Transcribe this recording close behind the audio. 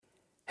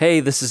Hey,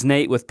 this is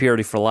Nate with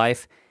Purity for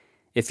Life.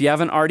 If you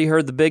haven't already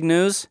heard the big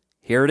news,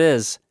 here it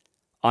is.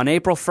 On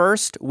April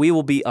 1st, we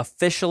will be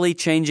officially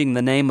changing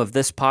the name of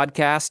this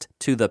podcast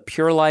to the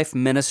Pure Life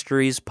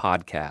Ministries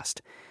Podcast.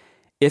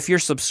 If you're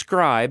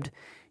subscribed,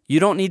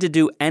 you don't need to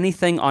do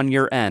anything on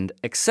your end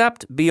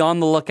except be on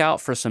the lookout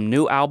for some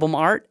new album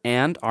art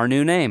and our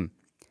new name.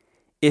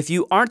 If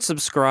you aren't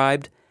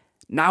subscribed,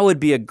 now would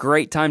be a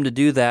great time to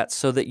do that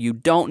so that you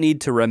don't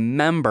need to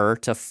remember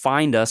to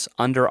find us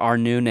under our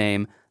new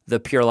name, the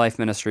Pure Life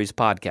Ministries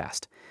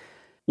Podcast.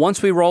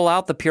 Once we roll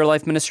out the Pure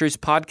Life Ministries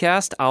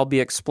Podcast, I'll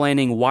be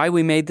explaining why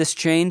we made this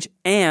change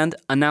and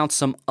announce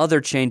some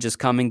other changes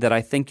coming that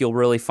I think you'll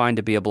really find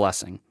to be a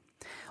blessing.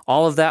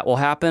 All of that will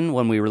happen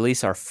when we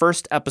release our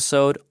first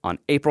episode on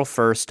April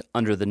 1st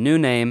under the new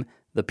name,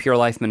 the Pure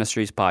Life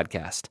Ministries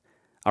Podcast.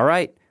 All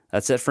right,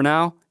 that's it for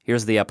now.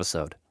 Here's the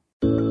episode.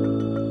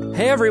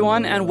 Hey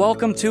everyone, and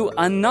welcome to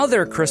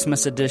another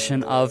Christmas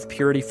edition of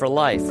Purity for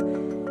Life.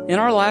 In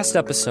our last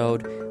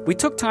episode, we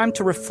took time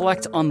to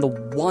reflect on the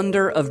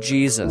wonder of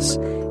Jesus,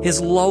 His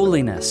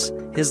lowliness,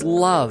 His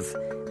love,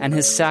 and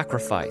His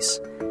sacrifice.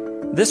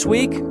 This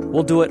week,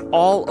 we'll do it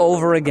all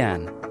over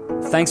again.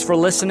 Thanks for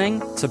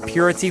listening to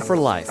Purity for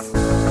Life.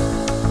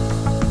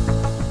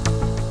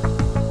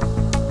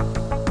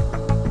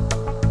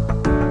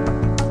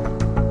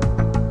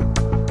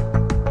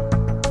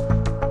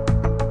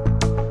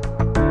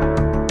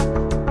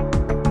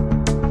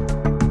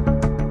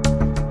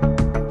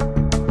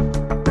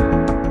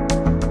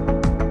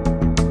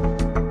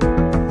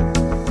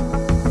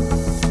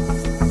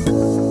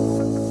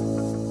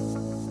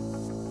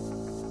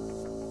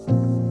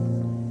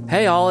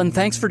 Hey all, and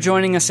thanks for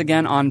joining us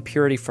again on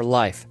Purity for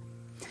Life.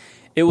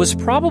 It was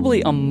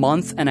probably a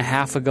month and a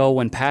half ago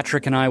when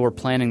Patrick and I were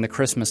planning the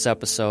Christmas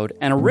episode,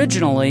 and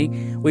originally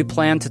we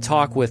planned to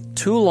talk with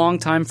two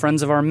longtime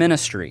friends of our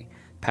ministry,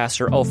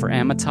 Pastor Ofer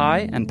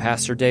Amitai and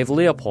Pastor Dave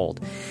Leopold,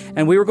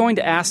 and we were going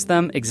to ask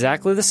them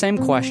exactly the same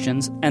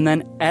questions and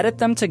then edit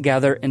them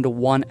together into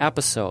one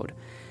episode.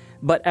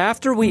 But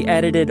after we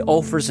edited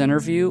Ofer's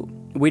interview,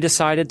 we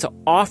decided to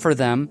offer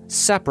them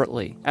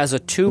separately as a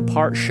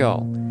two-part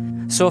show.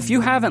 So if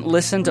you haven't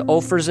listened to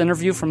Ofer's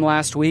interview from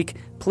last week,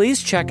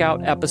 please check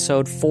out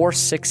episode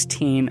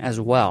 416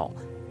 as well.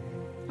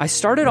 I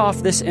started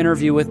off this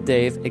interview with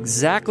Dave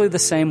exactly the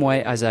same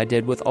way as I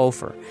did with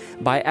Ofer,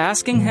 by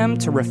asking him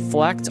to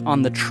reflect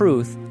on the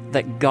truth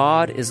that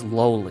God is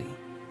lowly.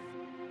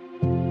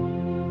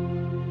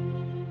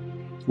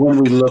 When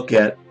we look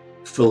at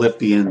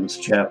Philippians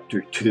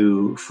chapter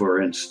 2, for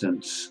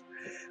instance,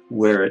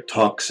 where it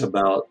talks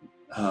about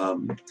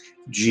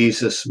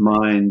Jesus'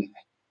 mind,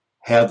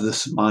 have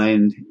this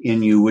mind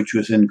in you which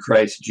was in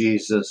Christ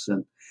Jesus.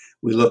 And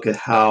we look at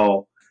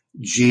how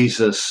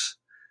Jesus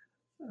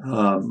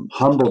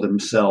humbled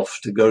himself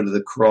to go to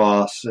the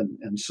cross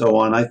and so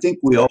on. I think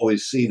we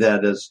always see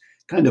that as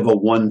kind of a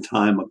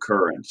one-time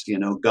occurrence. You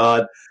know,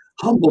 God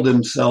humbled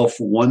himself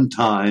one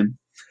time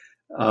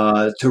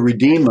to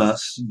redeem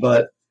us,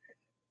 but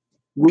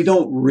we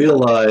don't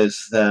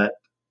realize that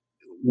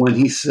when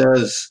he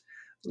says,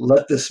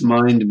 let this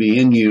mind be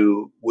in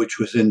you, which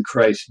was in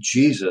Christ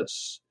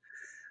Jesus,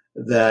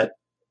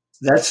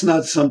 that's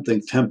not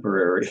something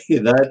temporary.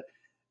 That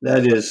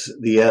is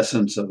the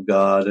essence of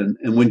God.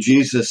 And when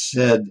Jesus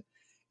said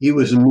he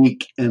was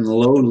meek and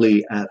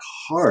lowly at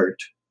heart,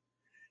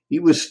 he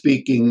was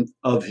speaking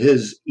of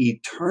his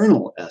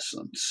eternal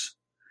essence.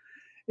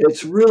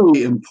 It's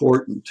really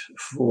important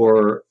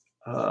for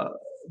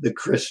the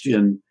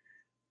Christian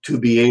to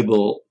be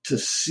able to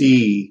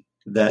see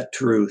that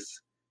truth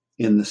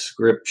in the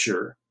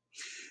scripture.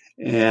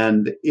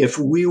 And if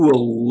we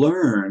will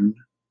learn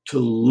to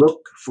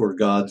look for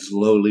God's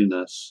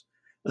lowliness,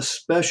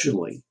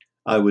 especially,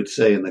 I would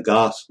say, in the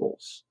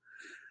Gospels,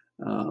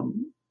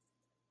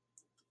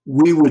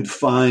 we would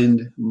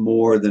find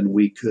more than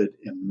we could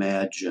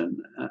imagine.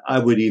 I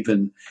would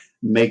even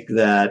make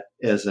that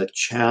as a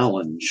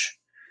challenge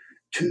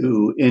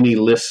to any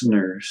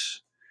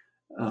listeners.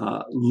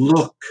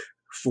 Look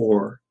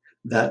for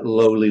that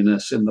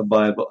lowliness in the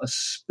Bible,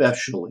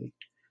 especially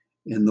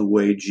in the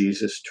way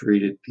Jesus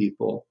treated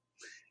people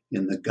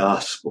in the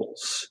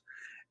Gospels.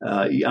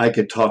 I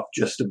could talk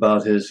just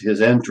about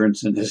his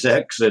entrance and his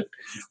exit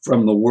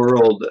from the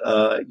world.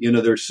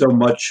 There's so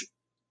much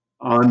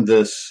on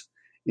this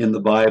in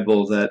the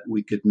Bible that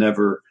we could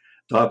never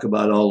talk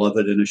about all of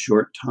it in a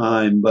short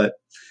time. But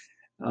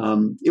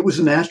it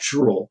was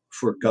natural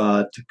for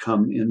God to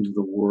come into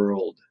the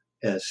world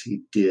as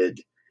he did,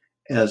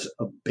 as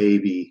a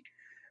baby,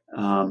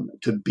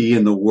 to be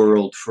in the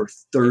world for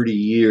 30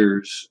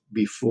 years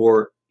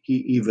before he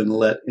even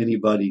let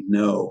anybody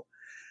know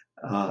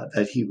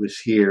that he was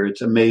here.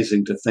 It's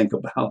amazing to think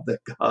about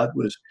that God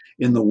was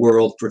in the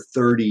world for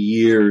 30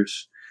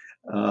 years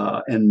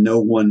and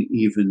no one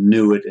even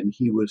knew it, and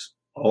he was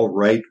all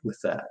right with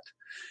that.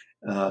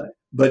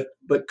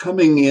 But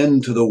coming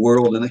into the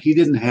world, and he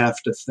didn't have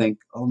to think,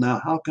 oh,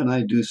 now how can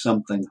I do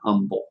something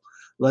humble?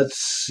 Let's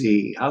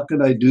see, how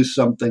can I do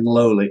something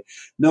lowly?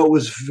 No, it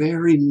was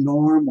very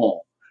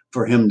normal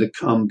for him to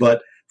come.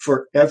 But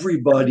for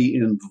everybody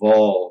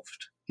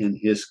involved in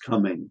his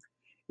coming,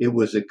 it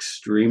was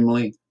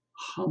extremely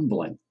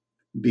humbling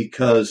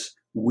because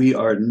we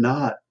are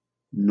not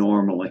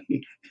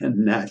normally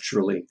and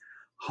naturally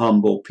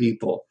humble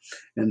people.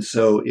 And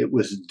so it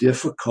was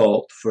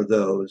difficult for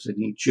those, and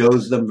he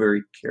chose them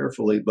very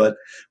carefully. But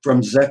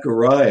from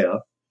Zechariah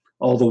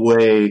all the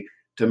way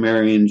to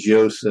Mary and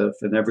Joseph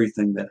and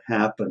everything that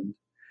happened,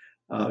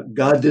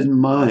 God didn't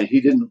mind.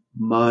 He didn't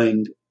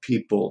mind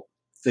people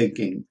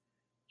thinking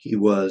he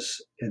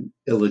was an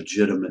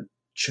illegitimate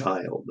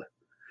child.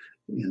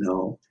 You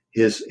know,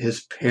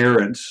 his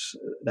parents,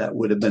 that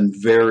would have been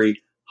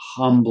very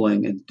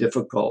humbling and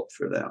difficult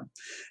for them.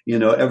 You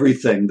know,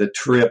 everything, the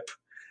trip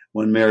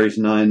when Mary's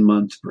 9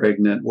 months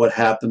pregnant, what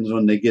happens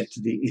when they get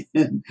to the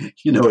end,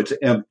 you know, it's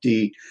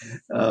empty.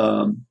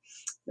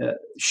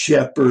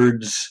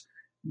 Shepherds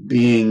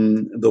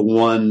being the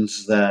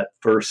ones that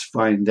first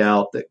find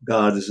out that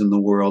God is in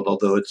the world,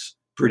 although it's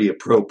pretty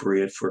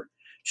appropriate for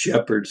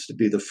shepherds to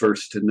be the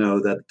first to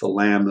know that the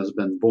Lamb has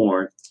been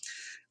born.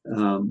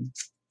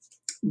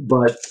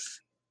 But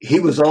he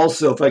was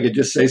also, if I could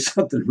just say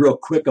something real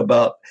quick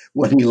about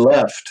when he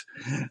left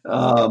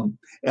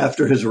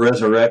after his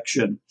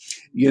resurrection,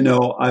 you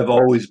know, I've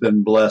always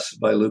been blessed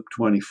by Luke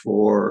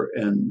 24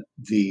 and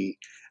the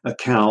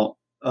account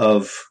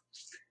of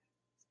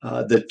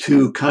the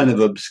two kind of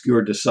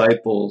obscure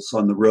disciples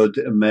on the road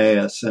to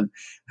Emmaus, and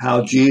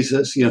how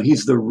Jesus, you know,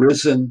 he's the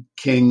risen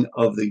King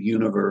of the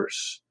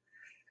universe,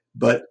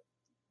 but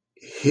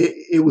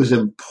it was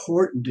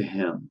important to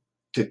him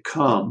to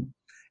come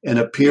and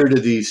appear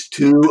to these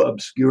two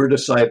obscure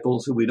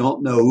disciples who we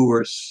don't know, who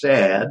were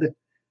sad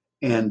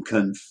and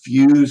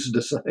confused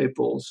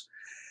disciples.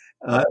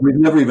 We've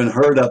never even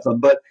heard of them,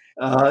 but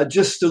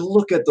just to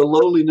look at the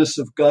lowliness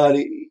of God,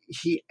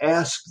 he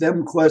asked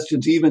them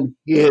questions, even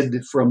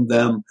hid from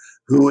them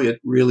who it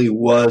really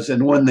was.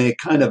 And when they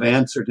kind of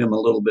answered him a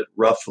little bit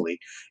roughly,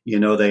 you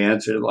know, they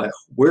answered like,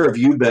 "Where have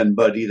you been,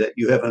 buddy, that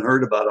you haven't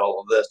heard about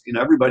all of this? You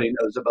know, everybody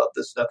knows about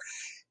this stuff."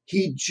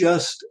 He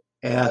just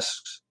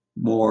asks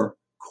more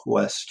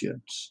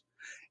questions.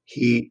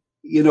 He,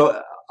 you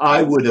know,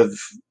 I would have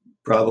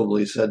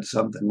probably said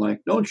something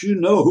like, "Don't you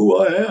know who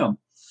I am?"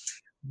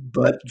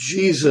 But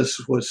Jesus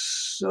was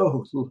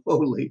so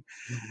lowly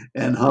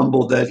and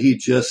humble that he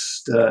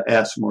just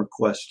asked more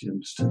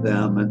questions to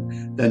them,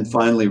 and then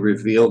finally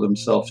revealed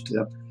himself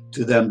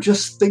to them.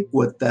 Just think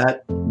what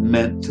that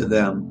meant to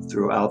them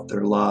throughout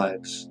their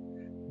lives,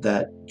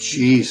 that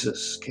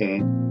Jesus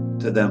came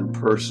to them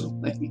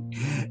personally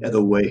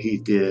the way he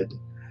did.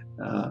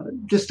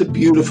 Just a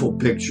beautiful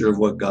picture of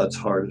what God's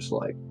heart is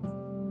like.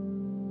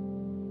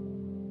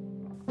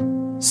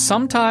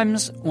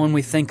 Sometimes when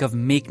we think of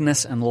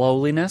meekness and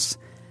lowliness,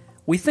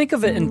 we think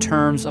of it in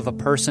terms of a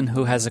person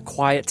who has a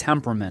quiet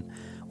temperament,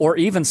 or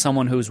even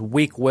someone who's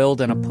weak-willed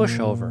and a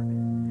pushover.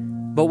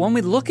 But when we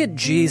look at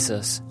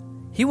Jesus,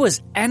 he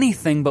was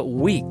anything but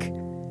weak.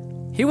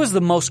 He was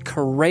the most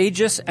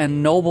courageous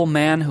and noble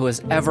man who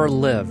has ever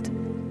lived.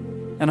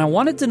 And I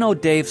wanted to know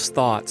Dave's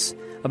thoughts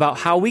about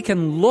how we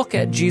can look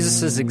at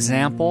Jesus'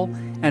 example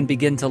and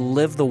begin to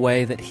live the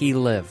way that he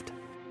lived.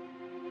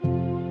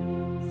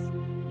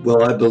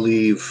 Well, I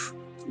believe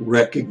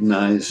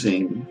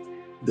recognizing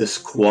this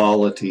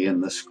quality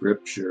in the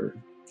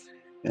scripture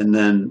and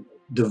then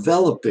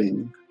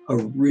developing a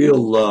real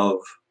love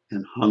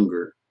and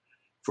hunger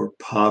for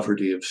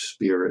poverty of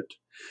spirit.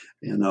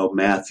 You know,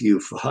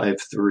 Matthew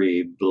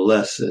 5:3,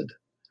 "Blessed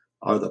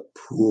are the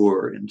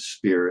poor in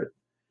spirit,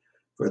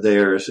 for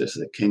theirs is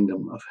the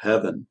kingdom of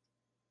heaven."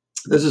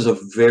 This is a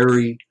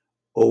very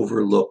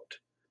overlooked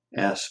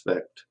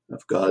aspect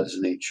of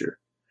God's nature.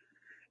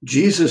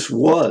 Jesus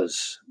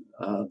was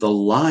the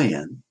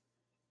lion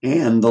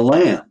and the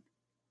lamb,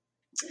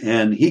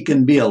 and he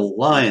can be a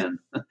lion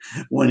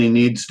when he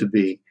needs to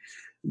be,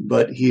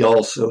 but he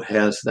also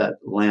has that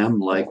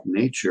lamb-like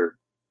nature,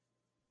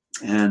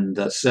 and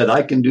said,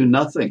 "I can do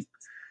nothing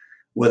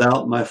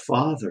without my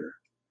Father."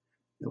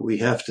 We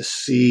have to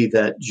see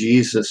that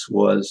Jesus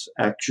was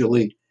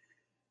actually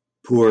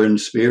poor in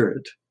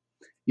spirit.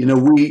 You know,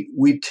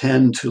 we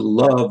tend to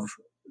love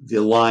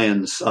the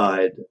lion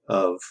side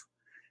of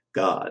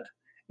God,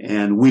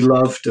 and we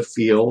love to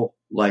feel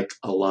like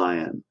a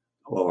lion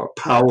or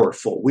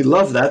powerful. We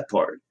love that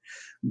part,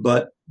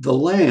 but the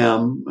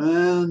lamb,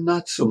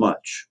 not so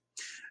much.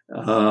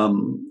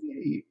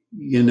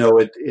 You know,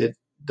 it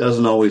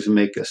doesn't always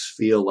make us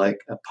feel like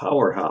a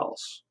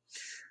powerhouse.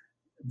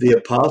 The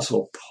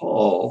Apostle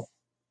Paul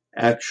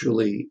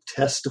actually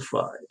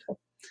testified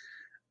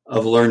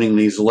of learning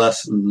these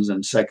lessons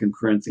in 2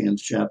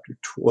 Corinthians chapter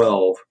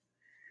 12.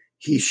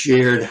 He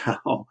shared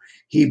how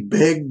he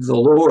begged the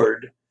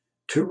Lord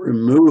to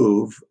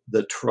remove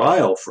the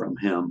trial from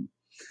him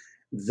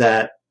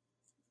that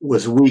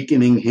was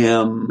weakening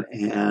him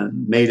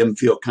and made him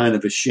feel kind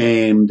of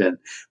ashamed and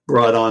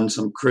brought on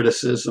some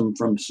criticism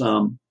from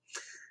some.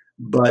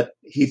 But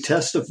he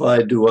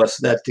testified to us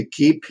that to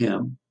keep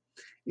him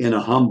in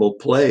a humble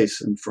place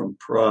and from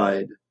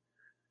pride,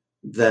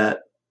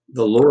 that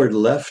the Lord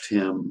left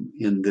him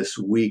in this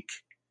weak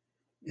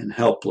and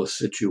helpless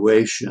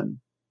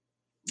situation.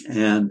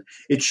 And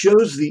it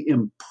shows the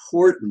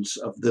importance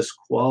of this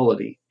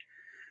quality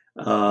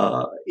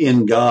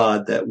in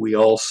God that we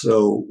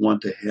also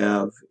want to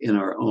have in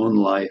our own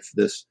life,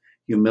 this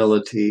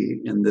humility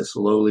and this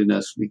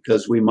lowliness,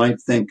 because we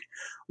might think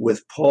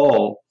with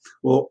Paul,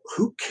 well,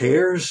 who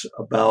cares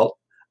about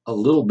a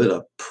little bit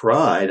of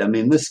pride? I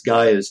mean, this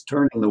guy is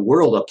turning the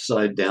world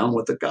upside down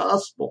with the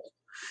gospel.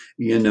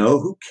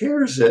 Who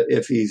cares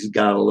if he's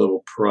got a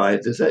little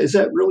pride? Is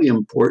that really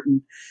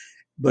important?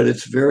 But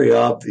it's very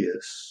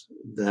obvious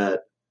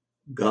that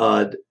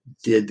God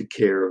did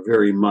care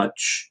very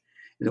much.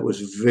 And it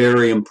was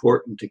very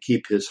important to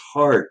keep his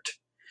heart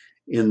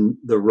in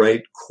the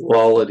right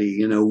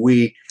quality.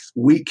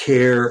 We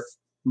care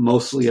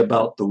mostly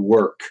about the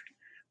work,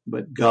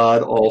 but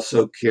God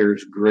also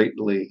cares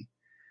greatly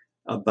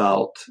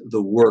about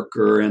the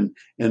worker.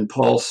 And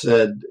Paul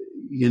said,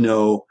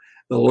 the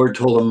Lord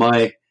told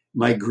him,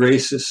 my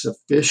grace is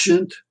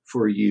sufficient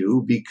for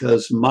you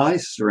because my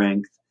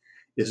strength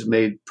is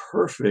made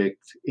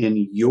perfect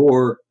in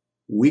your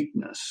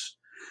weakness.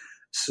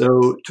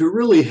 So to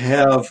really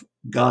have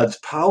God's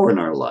power in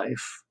our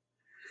life,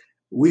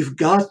 we've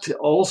got to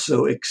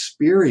also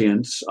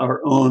experience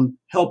our own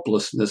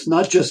helplessness,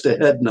 not just a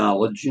head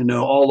knowledge.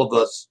 All of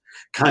us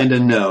kind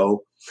of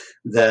know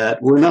that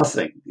we're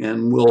nothing,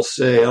 and we'll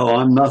say, oh,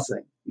 I'm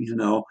nothing,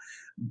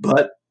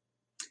 But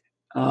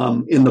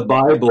in the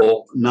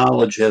Bible,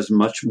 knowledge has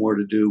much more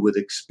to do with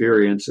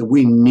experience, and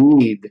we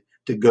need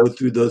to go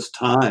through those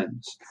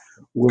times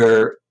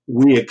where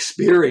we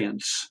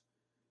experience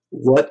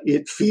what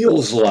it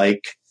feels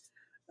like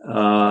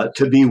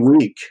to be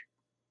weak.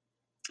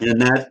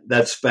 And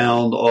that's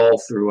found all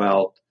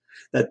throughout,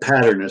 that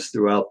pattern is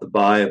throughout the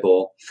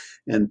Bible.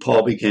 And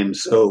Paul became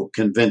so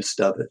convinced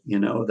of it,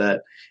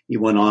 that he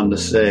went on to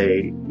say,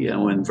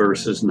 in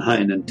verses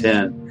 9 and 10,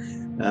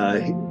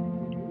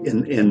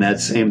 in that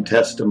same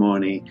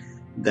testimony,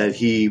 that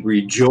he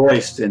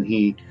rejoiced and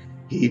he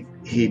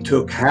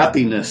took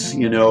happiness,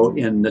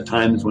 in the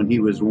times when he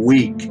was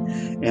weak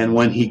and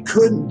when he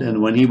couldn't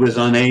and when he was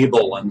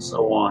unable and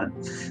so on,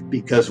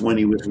 because when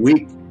he was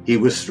weak, he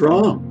was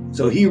strong.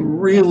 So he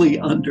really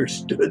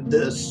understood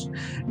this,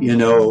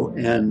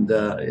 and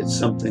it's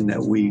something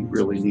that we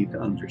really need to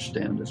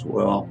understand as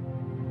well.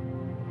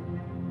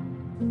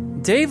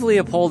 Dave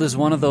Leopold is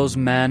one of those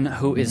men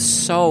who is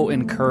so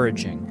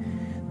encouraging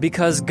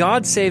because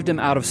God saved him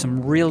out of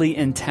some really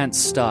intense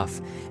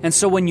stuff. And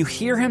so when you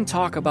hear him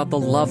talk about the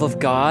love of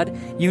God,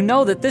 you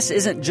know that this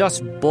isn't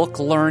just book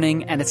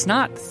learning and it's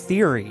not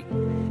theory.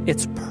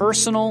 It's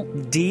personal,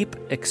 deep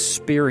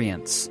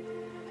experience.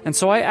 And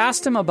so I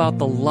asked him about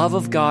the love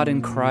of God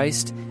in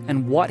Christ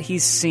and what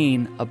he's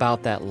seen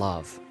about that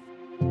love.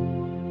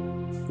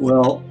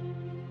 Well,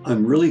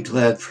 I'm really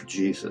glad for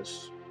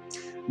Jesus,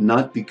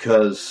 not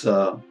because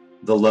the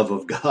love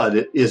of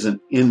God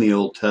isn't in the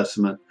Old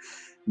Testament,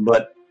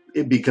 but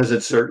because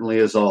it certainly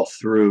is all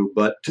through.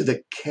 But to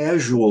the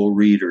casual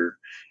reader,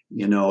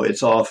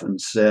 it's often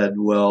said,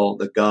 well,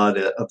 the God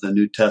of the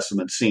New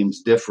Testament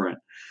seems different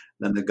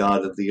than the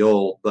God of the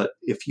Old. But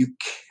if you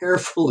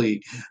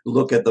carefully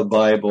look at the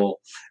Bible,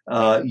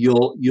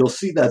 you'll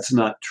see that's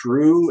not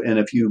true. And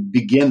if you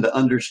begin to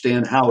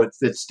understand how it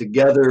fits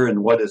together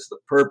and what is the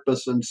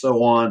purpose and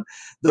so on,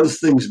 those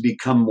things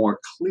become more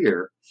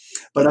clear.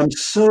 But I'm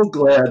so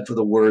glad for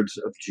the words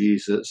of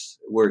Jesus,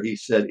 where he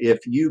said, if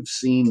you've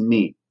seen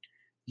me,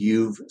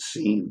 you've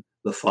seen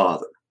the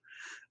Father.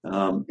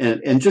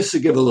 And just to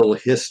give a little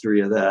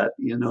history of that,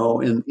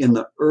 in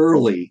the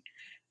early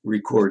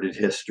recorded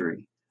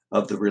history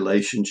of the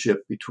relationship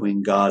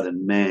between God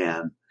and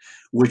man,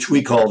 which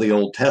we call the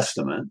Old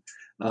Testament,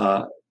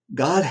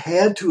 God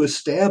had to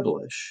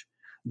establish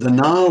the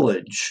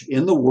knowledge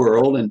in the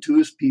world and to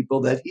his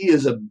people that he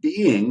is a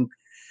being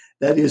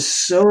that is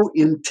so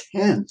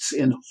intense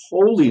in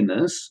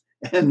holiness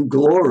and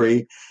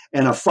glory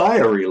and a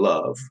fiery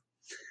love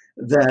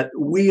that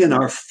we in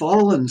our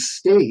fallen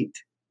state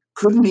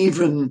couldn't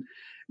even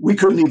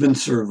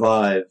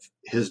survive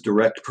his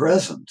direct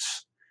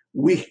presence.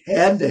 We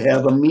had to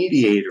have a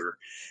mediator.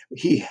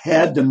 He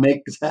had to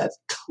make that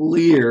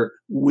clear.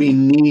 We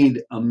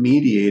need a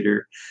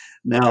mediator.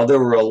 Now, there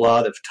were a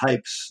lot of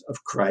types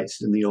of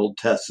Christ in the Old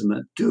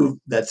Testament. Two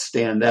that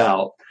stand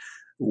out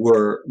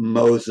were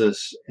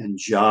Moses and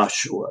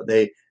Joshua.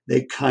 They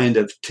kind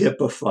of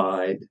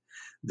typified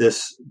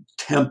this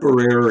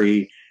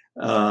temporary,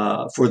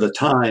 for the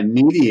time,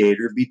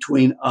 mediator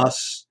between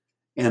us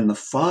and the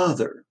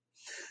Father.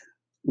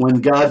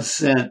 When God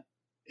sent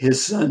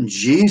his son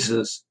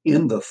Jesus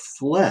in the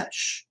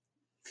flesh,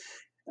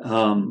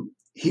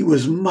 he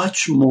was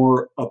much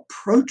more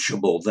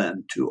approachable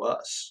then to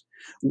us.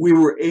 We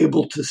were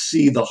able to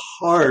see the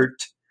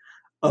heart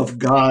of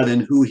God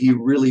and who he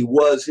really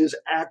was, his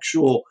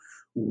actual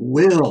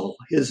will,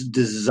 his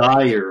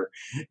desire,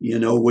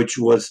 which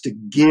was to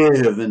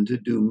give and to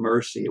do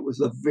mercy. It was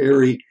the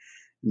very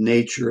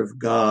nature of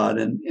God.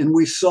 And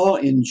we saw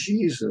in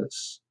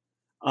Jesus,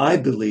 I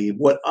believe,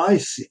 what I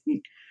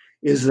see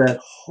is that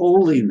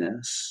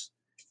holiness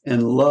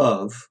and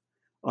love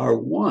are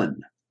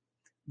one.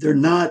 They're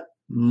not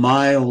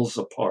miles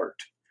apart.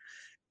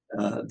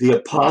 The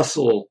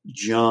Apostle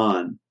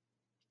John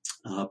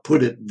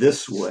put it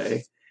this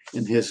way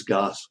in his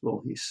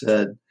gospel. He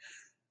said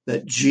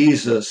that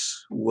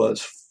Jesus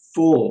was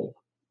full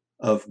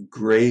of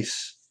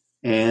grace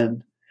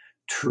and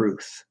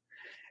truth.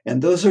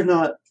 And those are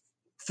not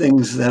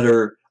things that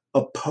are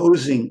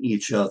opposing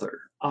each other,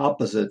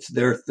 opposites.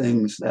 They're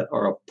things that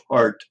are a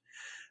part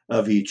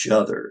of each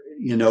other.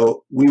 You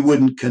know, we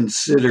wouldn't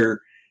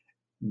consider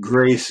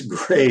grace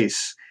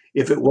grace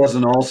if it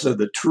wasn't also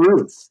the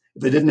truth,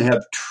 if it didn't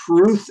have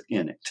truth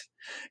in it.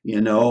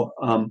 You know,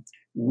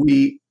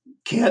 we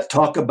can't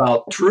talk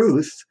about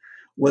truth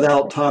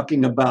without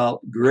talking about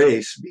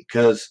grace,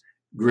 because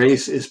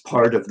grace is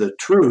part of the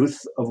truth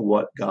of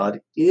what God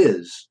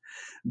is.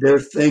 They're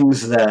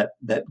things that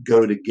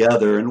go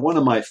together. And one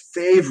of my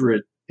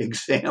favorite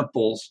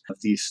examples of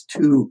these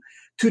two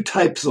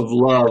types of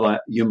love,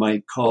 you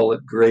might call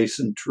it grace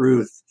and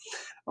truth,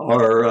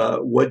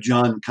 are what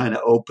John kind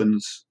of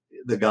opens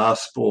the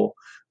gospel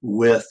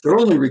with. They're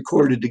only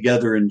recorded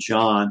together in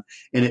John,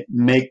 and it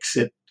makes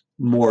it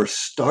more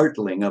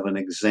startling of an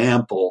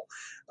example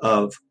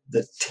of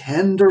the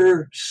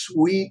tender,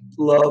 sweet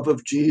love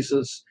of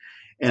Jesus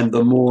and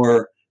the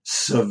more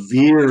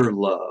severe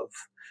love,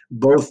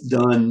 both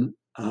done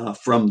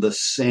from the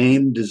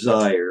same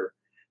desire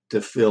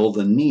to fill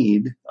the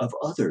need of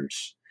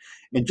others.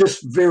 And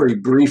just very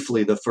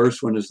briefly, the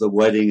first one is the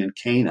wedding in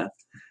Cana.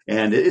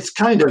 And it's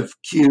kind of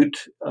cute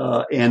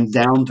and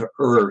down to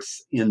earth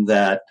in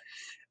that,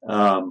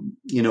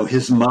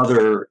 his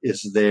mother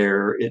is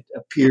there. It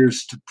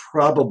appears to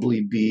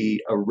probably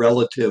be a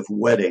relative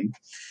wedding.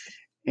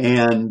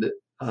 And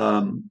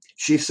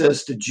she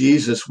says to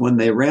Jesus, when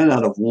they ran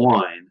out of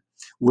wine,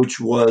 which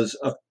was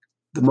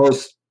the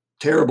most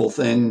terrible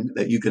thing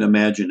that you can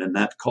imagine in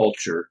that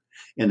culture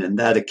and in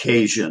that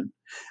occasion,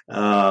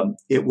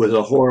 it was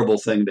a horrible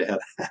thing to have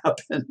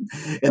happen.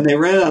 And they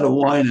ran out of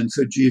wine. And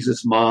so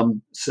Jesus'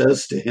 mom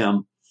says to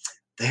him,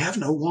 they have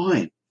no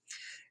wine.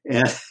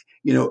 And,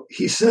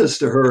 he says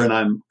to her, and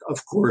I'm,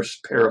 of course,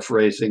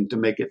 paraphrasing to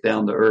make it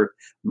down to earth,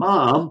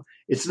 Mom,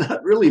 it's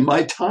not really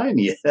my time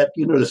yet,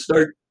 to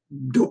start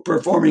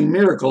performing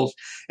miracles.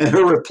 And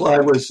her reply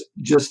was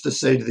just to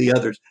say to the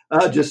others,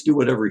 just do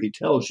whatever he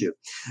tells you.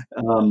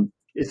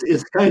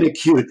 It's kind of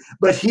cute,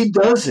 but he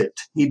does it.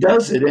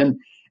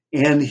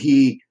 And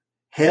he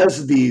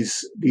has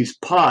these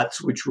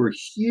pots, which were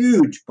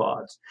huge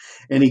pots,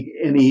 and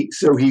he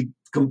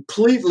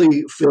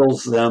completely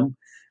fills them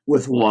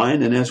with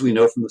wine. And as we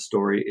know from the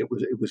story, it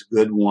was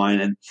good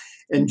wine.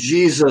 And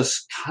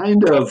Jesus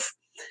kind of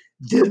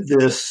did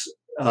this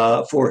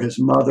for his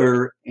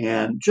mother,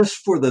 and just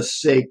for the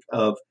sake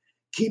of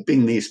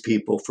keeping these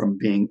people from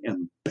being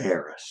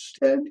embarrassed.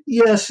 And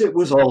yes, it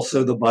was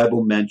also, the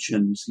Bible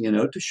mentions,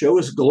 to show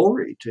his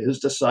glory to his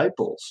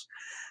disciples.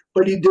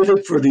 But he did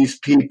it for these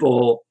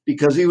people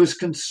because he was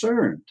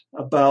concerned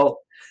about,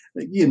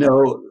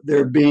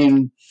 their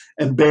being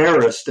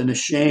embarrassed and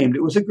ashamed.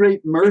 It was a great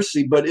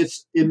mercy, but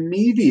it's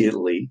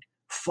immediately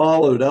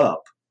followed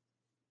up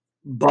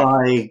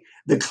by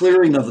the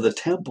clearing of the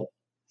temple,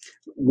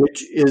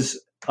 which is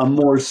a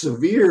more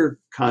severe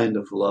kind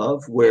of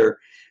love, where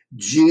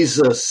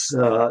Jesus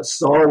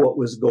saw what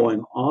was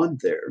going on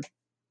there,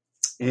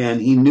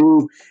 and he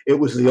knew it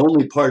was the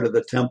only part of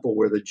the temple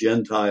where the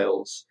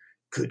Gentiles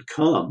could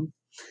come,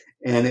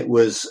 and it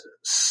was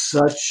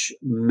such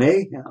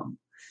mayhem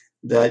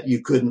that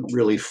you couldn't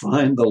really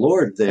find the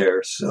Lord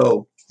there.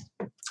 So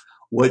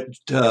what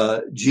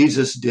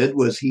Jesus did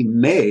was he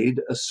made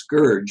a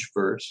scourge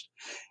first.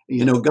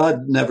 God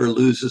never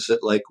loses it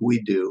like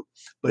we do,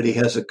 but he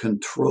has a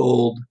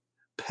controlled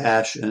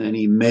passion, and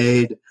he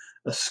made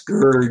a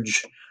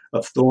scourge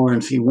of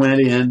thorns. He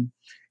went in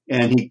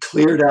and he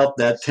cleared out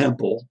that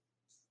temple,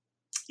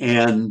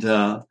 and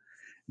the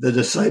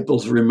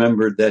disciples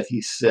remembered that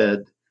he said,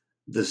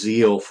 the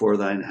zeal for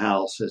thine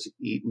house has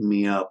eaten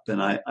me up.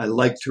 And I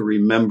like to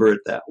remember it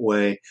that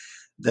way,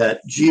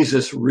 that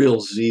Jesus' real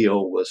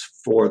zeal was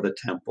for the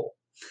temple.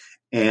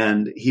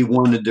 And he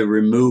wanted to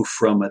remove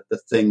from it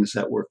the things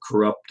that were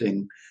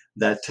corrupting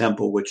that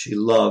temple, which he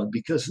loved,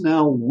 because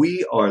now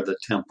we are the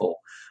temple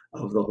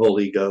of the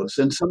Holy Ghost.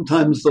 And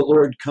sometimes the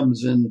Lord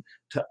comes into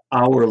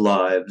our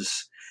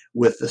lives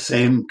with the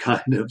same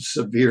kind of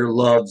severe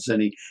loves,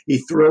 and he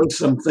throws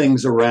some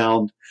things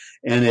around,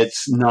 and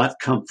it's not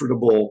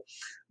comfortable,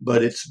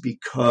 but it's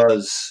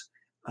because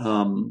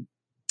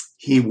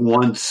he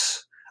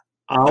wants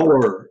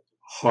our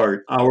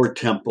heart, our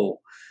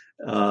temple.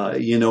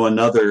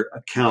 Another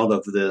account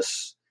of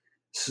this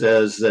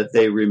says that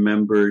they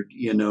remembered,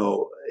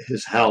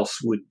 his house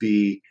would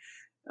be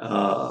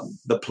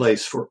the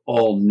place for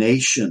all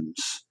nations,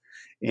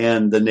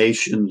 and the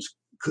nations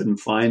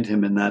couldn't find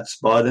him in that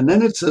spot. And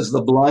then it says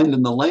the blind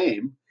and the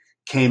lame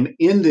came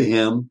into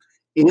him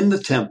in the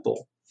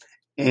temple,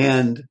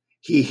 and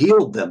he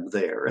healed them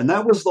there. And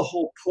that was the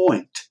whole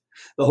point.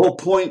 The whole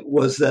point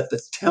was that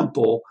the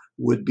temple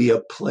would be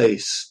a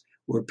place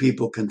where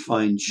people can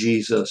find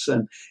Jesus.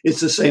 And it's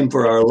the same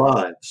for our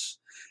lives.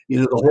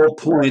 The whole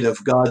point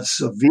of God's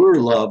severe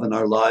love in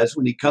our lives,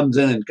 when he comes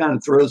in and kind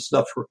of throws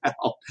stuff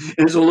around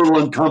and is a little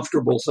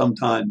uncomfortable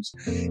sometimes,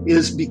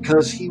 is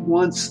because he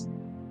wants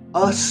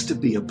us to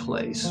be a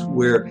place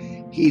where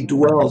he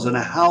dwells, in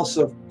a house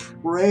of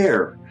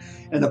prayer,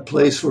 and a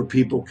place where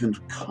people can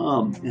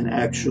come and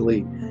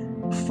actually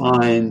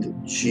find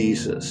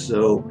Jesus.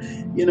 So,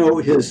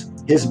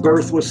 his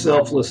birth was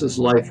selfless, his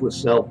life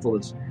was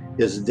selfless,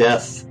 his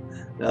death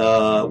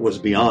was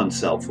beyond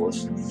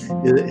selfless.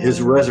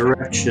 His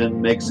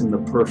resurrection makes him the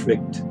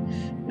perfect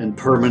and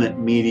permanent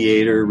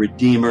mediator,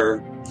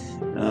 redeemer,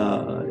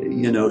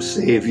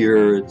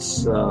 savior.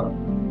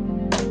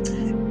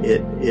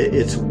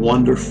 It's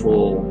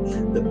wonderful,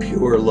 the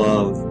pure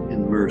love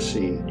and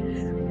mercy,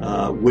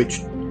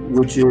 which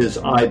is,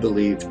 I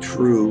believe,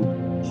 true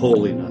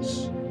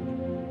holiness.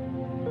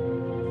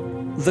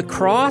 The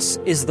cross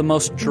is the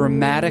most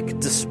dramatic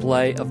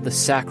display of the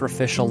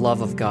sacrificial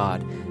love of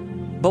God.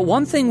 But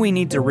one thing we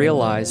need to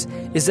realize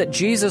is that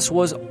Jesus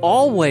was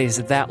always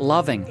that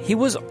loving. He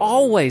was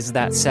always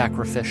that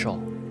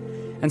sacrificial.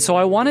 And so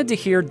I wanted to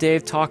hear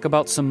Dave talk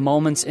about some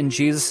moments in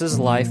Jesus'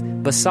 life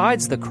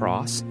besides the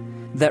cross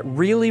that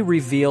really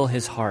reveal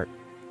his heart.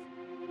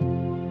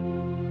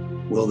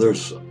 Well,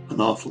 there's an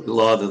awfully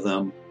lot of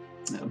them,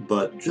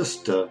 but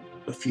just a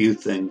few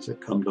things that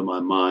come to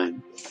my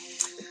mind.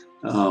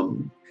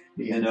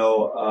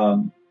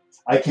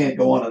 I can't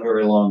go on a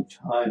very long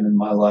time in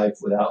my life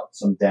without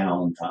some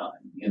downtime.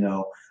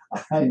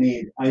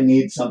 I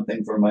need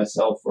something for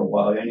myself for a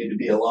while. I need to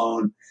be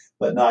alone,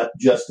 but not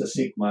just to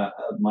seek my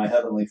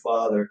Heavenly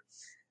Father.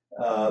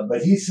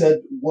 But he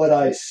said, what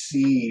I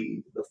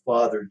see the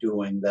Father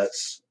doing,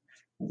 that's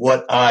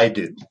what I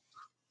do.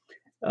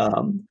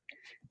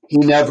 He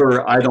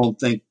never, I don't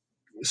think,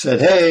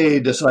 said, hey,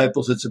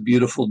 disciples, it's a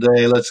beautiful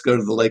day. Let's go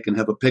to the lake and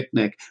have a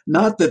picnic.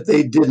 Not that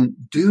they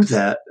didn't do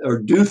that or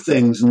do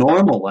things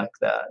normal like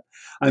that.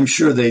 I'm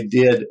sure they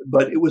did,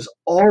 but it was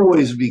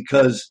always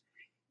because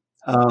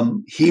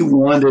he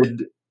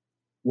wanted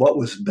what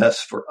was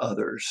best for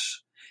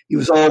others. He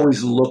was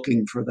always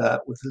looking for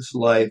that with his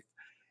life.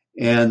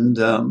 And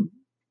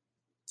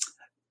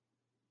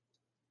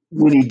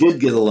when he did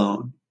get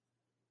alone,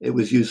 it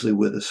was usually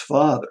with his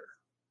Father.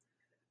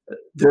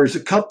 There's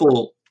a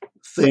couple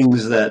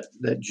things that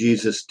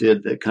Jesus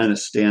did that kind of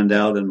stand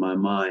out in my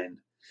mind.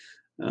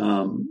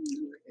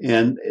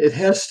 And it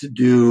has to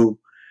do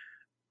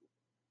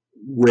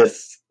with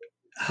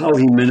how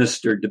he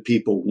ministered to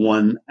people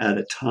one at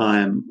a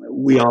time.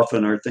 We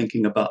often are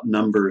thinking about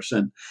numbers,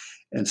 and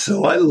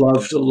so I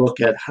love to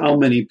look at how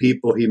many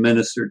people he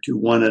ministered to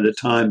one at a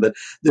time. But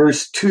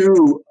there's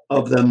two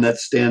of them that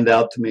stand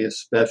out to me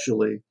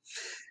especially.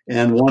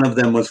 And one of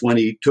them was when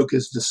he took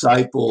his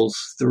disciples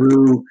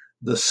through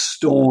the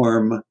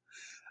storm,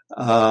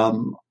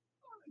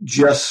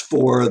 just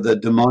for the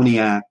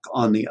demoniac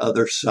on the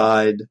other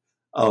side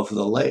of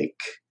the lake,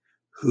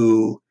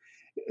 who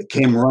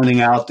came running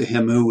out to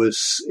him, who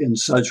was in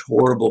such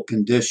horrible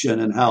condition,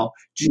 and how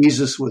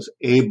Jesus was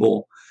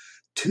able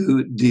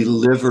to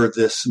deliver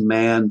this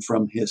man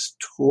from his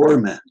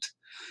torment,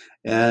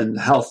 and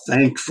how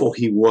thankful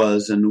he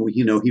was. And,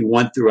 he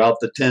went throughout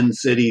the 10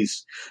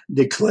 cities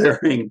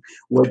declaring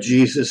what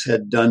Jesus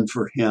had done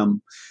for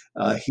him.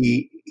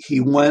 He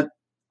went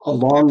a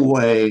long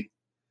way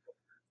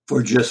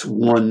for just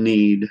one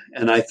need.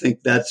 And I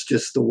think that's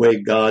just the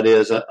way God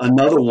is.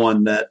 Another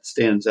one that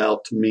stands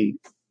out to me,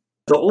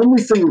 the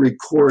only thing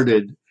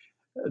recorded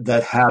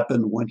that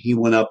happened when he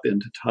went up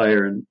into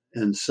Tyre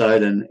and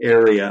Sidon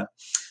area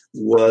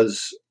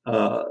was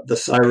the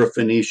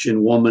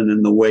Syrophoenician woman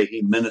and the way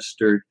he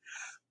ministered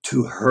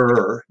to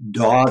her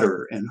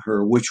daughter and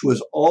her, which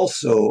was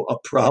also a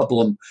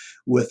problem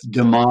with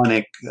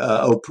demonic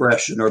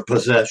oppression or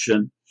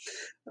possession.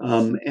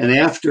 And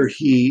after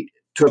he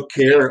took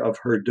care of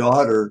her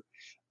daughter,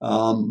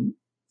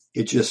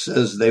 it just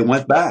says they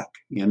went back.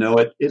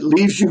 It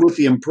leaves you with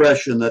the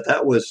impression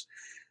that was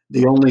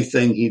the only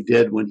thing he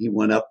did when he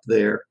went up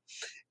there.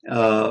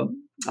 I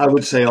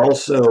would say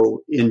also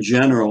in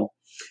general,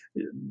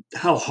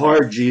 how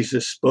hard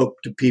Jesus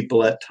spoke to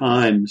people at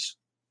times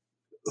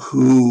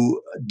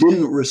who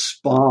didn't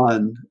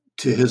respond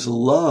to his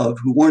love,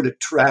 who weren't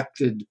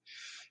attracted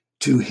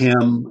to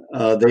him.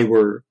 They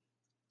were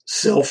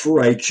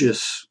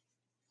self-righteous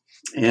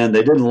and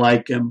they didn't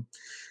like him,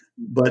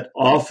 but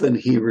often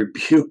he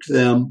rebuked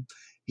them.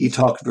 He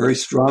talked very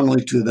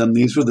strongly to them.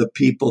 These were the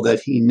people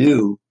that he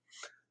knew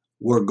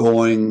were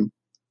going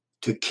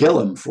to kill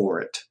him for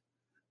it,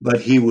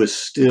 but he was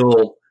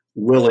still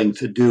willing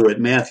to do it.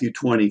 Matthew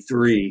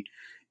 23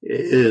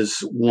 is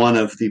one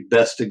of the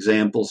best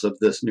examples of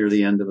this near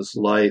the end of his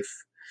life,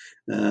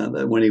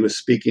 when he was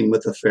speaking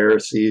with the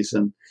Pharisees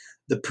and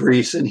the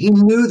priests, and he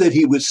knew that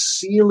he was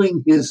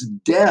sealing his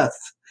death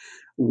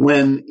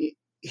when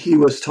he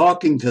was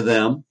talking to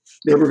them.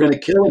 They were going to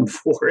kill him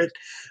for it,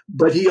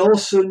 but he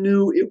also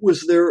knew it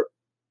was their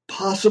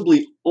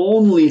possibly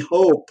only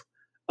hope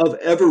of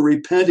ever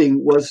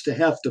repenting was to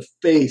have to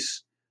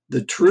face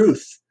the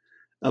truth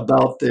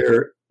about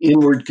their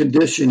inward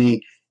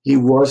condition. He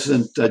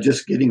wasn't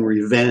just getting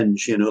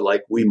revenge,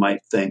 like we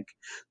might think,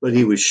 but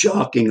he was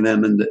shocking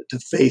them into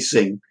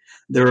facing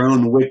their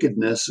own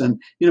wickedness. And,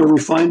 we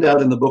find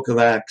out in the book of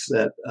Acts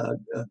that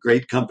a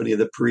great company of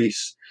the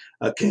priests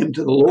came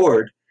to the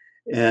Lord.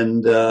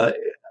 And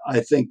I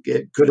think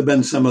it could have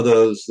been some of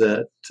those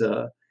that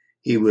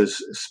he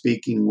was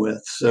speaking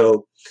with.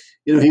 So,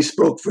 he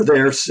spoke for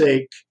their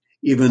sake,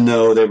 even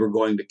though they were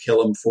going to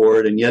kill him for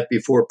it. And yet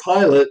before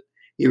Pilate,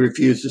 he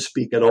refused to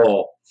speak at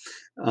all.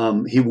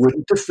 He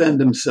wouldn't defend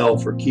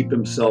himself or keep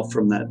himself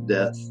from that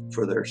death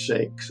for their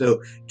sake.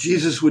 So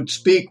Jesus would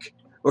speak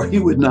or he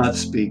would not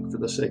speak for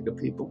the sake of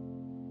people.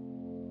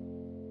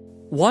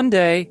 One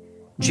day,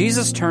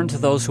 Jesus turned to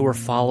those who were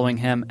following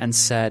him and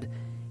said,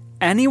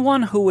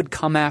 "Anyone who would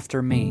come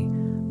after me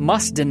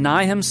must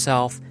deny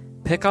himself,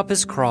 pick up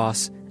his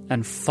cross,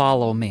 and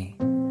follow me."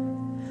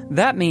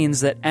 That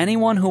means that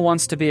anyone who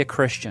wants to be a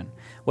Christian,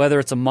 whether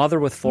it's a mother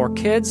with 4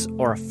 kids,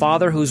 or a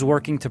father who's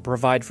working to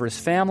provide for his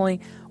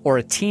family, or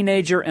a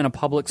teenager in a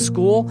public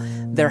school,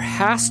 there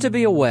has to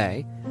be a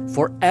way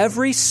for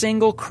every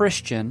single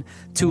Christian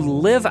to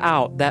live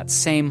out that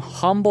same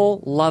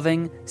humble,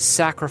 loving,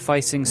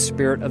 sacrificing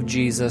spirit of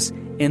Jesus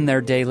in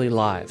their daily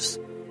lives.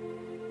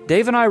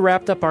 Dave and I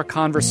wrapped up our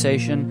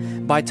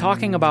conversation by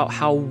talking about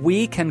how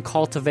we can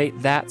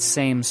cultivate that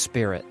same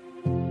spirit.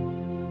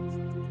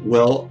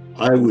 Well,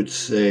 I would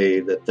say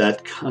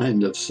that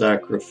kind of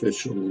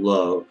sacrificial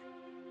love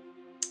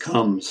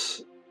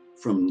comes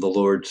from the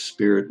Lord's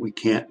Spirit. We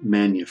can't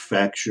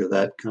manufacture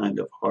that kind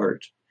of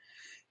heart.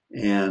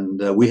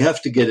 And we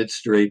have to get it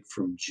straight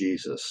from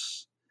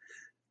Jesus.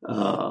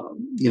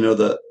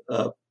 The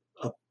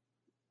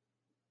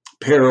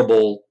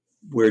parable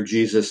where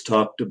Jesus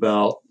talked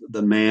about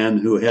the man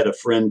who had a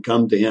friend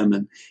come to him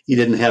and he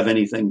didn't have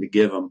anything to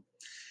give him.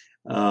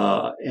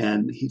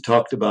 And he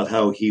talked about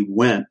how he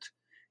went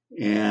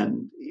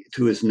and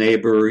to his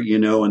neighbor,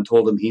 and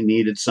told him he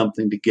needed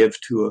something to give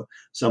to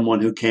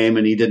someone who came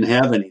and he didn't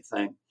have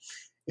anything.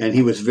 And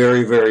he was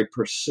very, very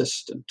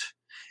persistent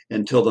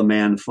until the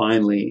man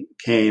finally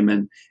came.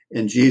 And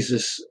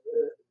Jesus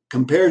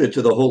compared it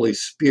to the Holy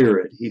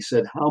Spirit. He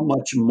said, how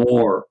much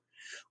more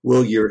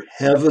will your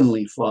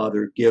heavenly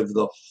Father give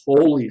the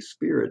Holy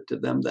Spirit to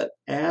them that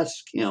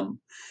ask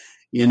him?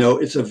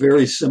 It's a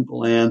very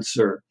simple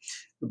answer,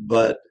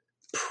 but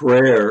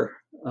prayer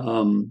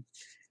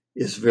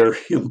is very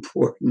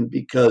important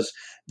because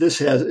this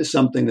is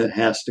something that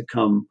has to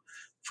come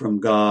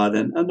from God.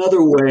 And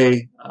another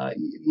way,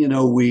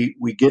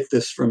 we get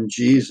this from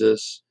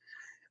Jesus,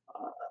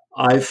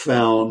 I've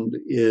found,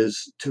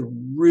 is to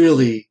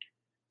really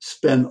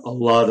spend a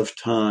lot of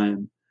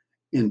time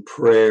in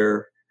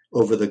prayer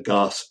over the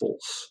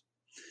Gospels,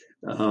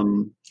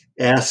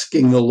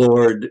 asking the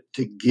Lord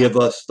to give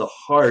us the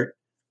heart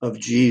of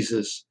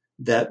Jesus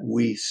that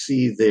we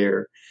see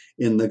there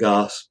in the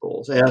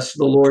Gospels. Ask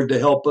the Lord to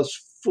help us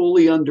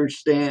fully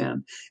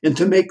understand and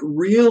to make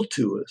real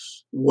to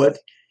us what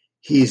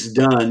he's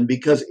done,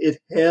 because it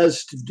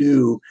has to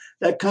do,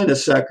 that kind of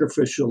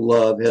sacrificial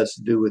love has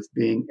to do with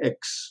being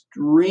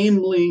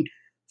extremely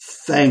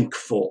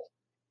thankful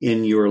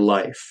in your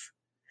life.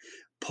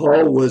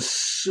 Paul was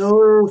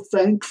so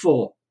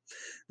thankful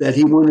that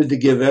he wanted to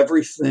give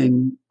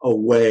everything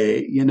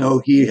away.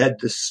 He had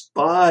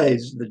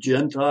despised the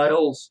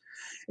Gentiles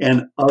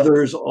and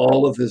others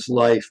all of his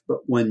life. But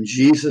when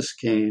Jesus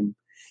came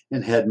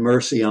and had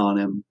mercy on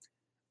him,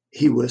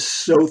 he was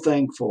so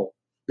thankful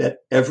that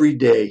every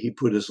day he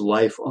put his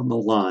life on the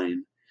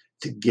line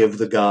to give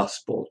the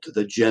gospel to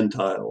the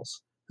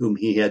Gentiles whom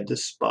he had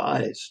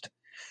despised.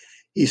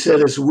 He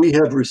said, as we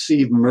have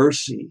received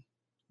mercy,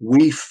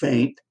 we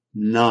faint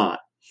not.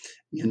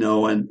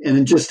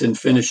 And just in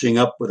finishing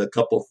up with a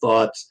couple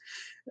thoughts,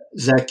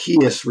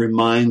 Zacchaeus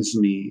reminds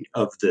me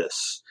of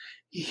this.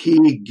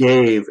 He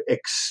gave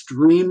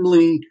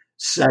extremely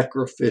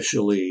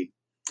sacrificially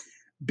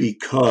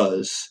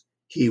because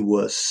he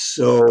was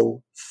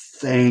so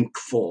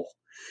thankful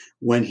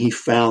when he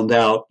found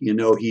out,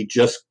 he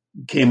just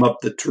came up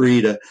the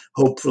tree to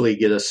hopefully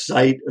get a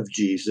sight of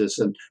Jesus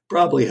and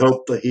probably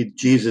hoped that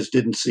Jesus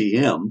didn't see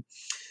him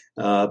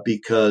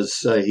because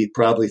he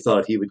probably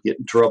thought he would get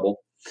in trouble.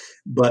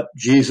 But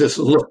Jesus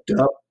looked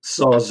up,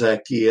 saw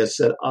Zacchaeus,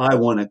 said, I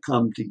want to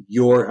come to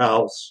your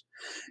house.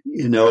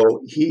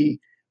 He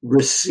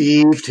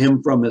received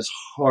him from his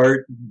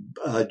heart.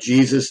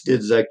 Jesus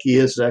did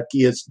Zacchaeus.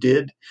 Zacchaeus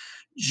did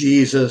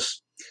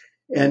Jesus.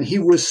 And he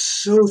was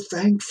so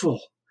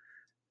thankful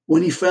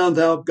when he found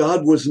out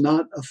God was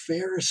not a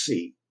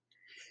Pharisee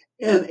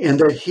and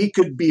that he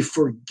could be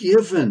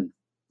forgiven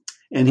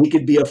and he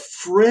could be a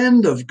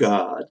friend of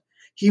God.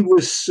 He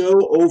was so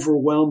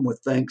overwhelmed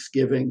with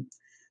thanksgiving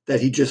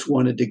that he just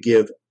wanted to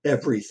give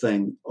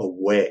everything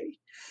away.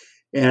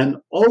 And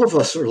all of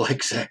us are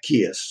like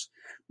Zacchaeus.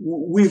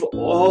 We've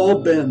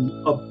all been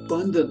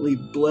abundantly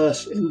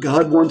blessed, and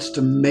God wants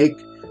to make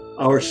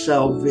our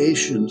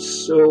salvation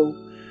so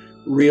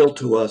real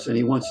to us, and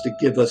he wants to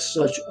give us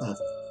such a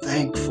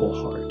thankful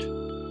heart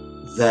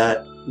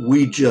that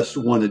we just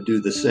want to do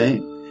the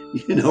same.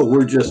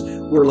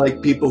 We're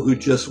like people who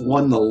just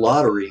won the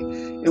lottery,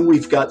 and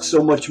we've got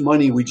so much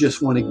money, we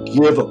just want to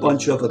give a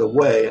bunch of it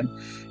away. And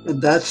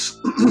that's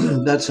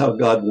that's how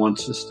God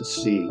wants us to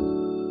see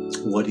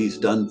what he's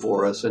done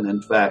for us. And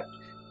in fact,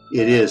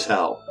 it is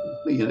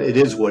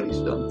what he's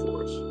done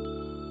for us.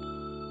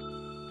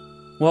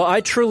 Well,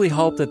 I truly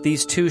hope that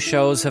these two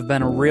shows have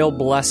been a real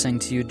blessing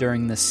to you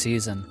during this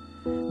season.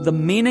 The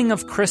meaning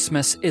of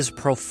Christmas is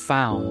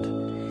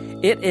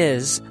profound. It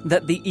is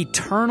that the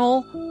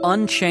eternal,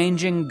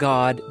 unchanging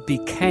God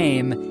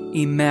became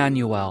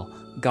Emmanuel,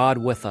 God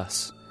with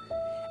us.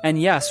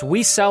 And yes,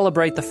 we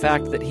celebrate the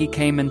fact that he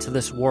came into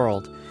this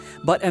world,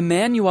 but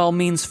Emmanuel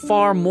means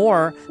far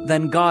more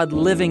than God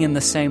living in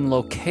the same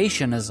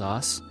location as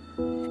us.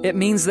 It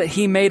means that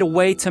he made a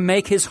way to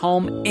make his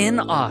home in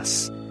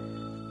us.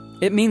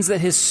 It means that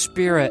his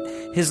Spirit,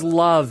 his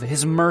love,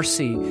 his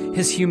mercy,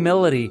 his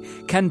humility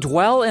can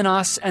dwell in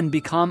us and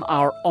become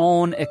our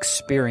own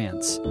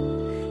experience.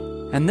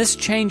 And this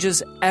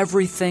changes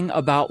everything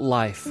about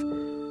life.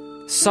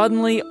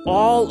 Suddenly,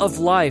 all of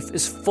life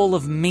is full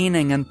of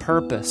meaning and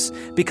purpose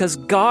because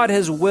God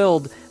has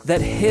willed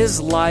that his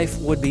life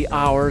would be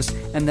ours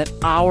and that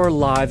our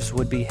lives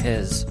would be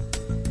his.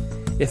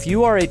 If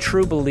you are a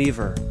true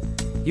believer,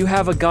 you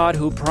have a God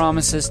who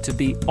promises to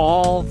be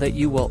all that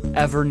you will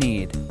ever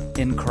need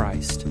in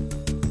Christ.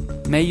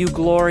 May you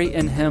glory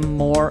in him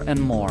more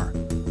and more.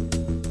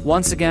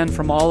 Once again,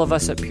 from all of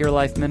us at Pure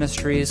Life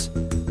Ministries,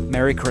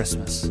 Merry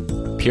Christmas.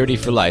 Purity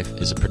for Life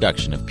is a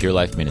production of Pure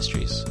Life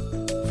Ministries.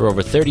 For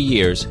over 30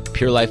 years,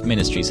 Pure Life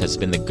Ministries has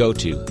been the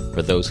go-to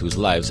for those whose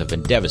lives have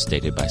been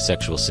devastated by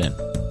sexual sin.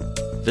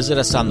 Visit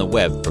us on the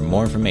web for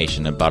more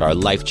information about our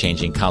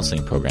life-changing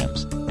counseling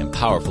programs and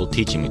powerful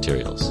teaching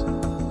materials.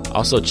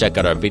 Also check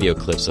out our video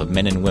clips of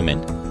men and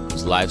women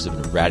whose lives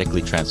have been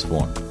radically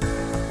transformed.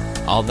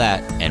 All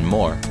that and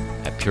more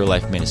at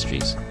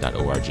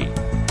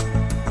purelifeministries.org.